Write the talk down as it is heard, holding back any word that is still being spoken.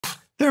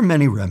There are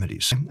many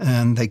remedies,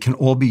 and they can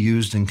all be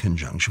used in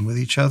conjunction with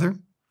each other.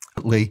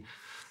 The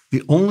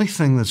only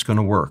thing that's going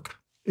to work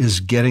is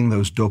getting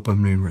those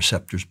dopamine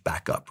receptors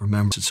back up.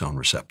 Remember, it's its own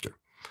receptor.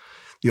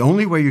 The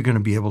only way you're going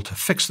to be able to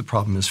fix the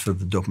problem is for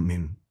the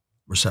dopamine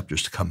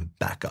receptors to come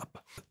back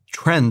up.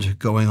 Trend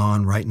going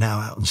on right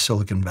now out in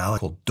Silicon Valley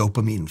called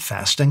dopamine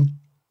fasting.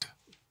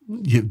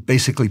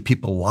 Basically,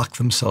 people lock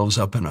themselves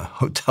up in a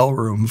hotel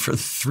room for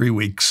 3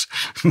 weeks.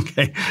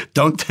 Okay,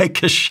 don't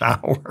take a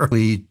shower.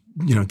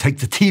 Take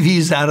the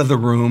TVs out of the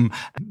room.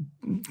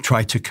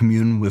 Try to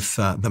commune with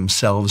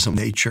themselves and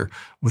nature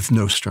with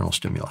no external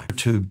stimuli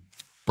to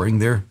bring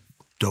their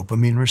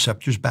dopamine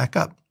receptors back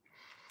up.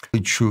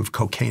 It's true of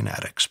cocaine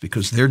addicts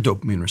because their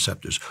dopamine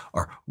receptors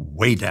are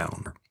way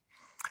down.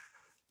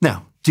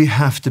 Now, do you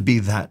have to be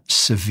that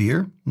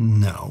severe?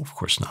 No, of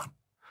course not.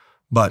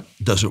 But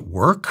does it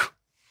work?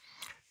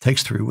 It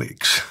takes 3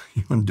 weeks.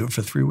 You want to do it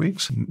for 3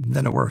 weeks?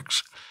 Then it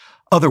works.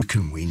 You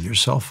can wean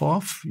yourself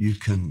off. You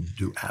can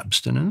do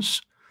abstinence.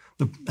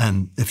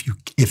 And if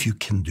you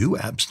can do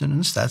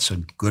abstinence, that's a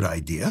good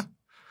idea.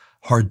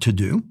 Hard to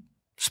do,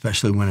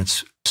 especially when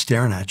it's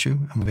staring at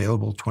you. I'm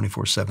available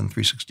 24/7,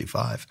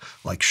 365,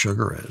 like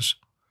sugar is.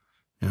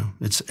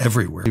 It's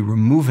everywhere.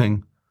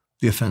 Removing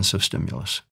the offensive stimulus.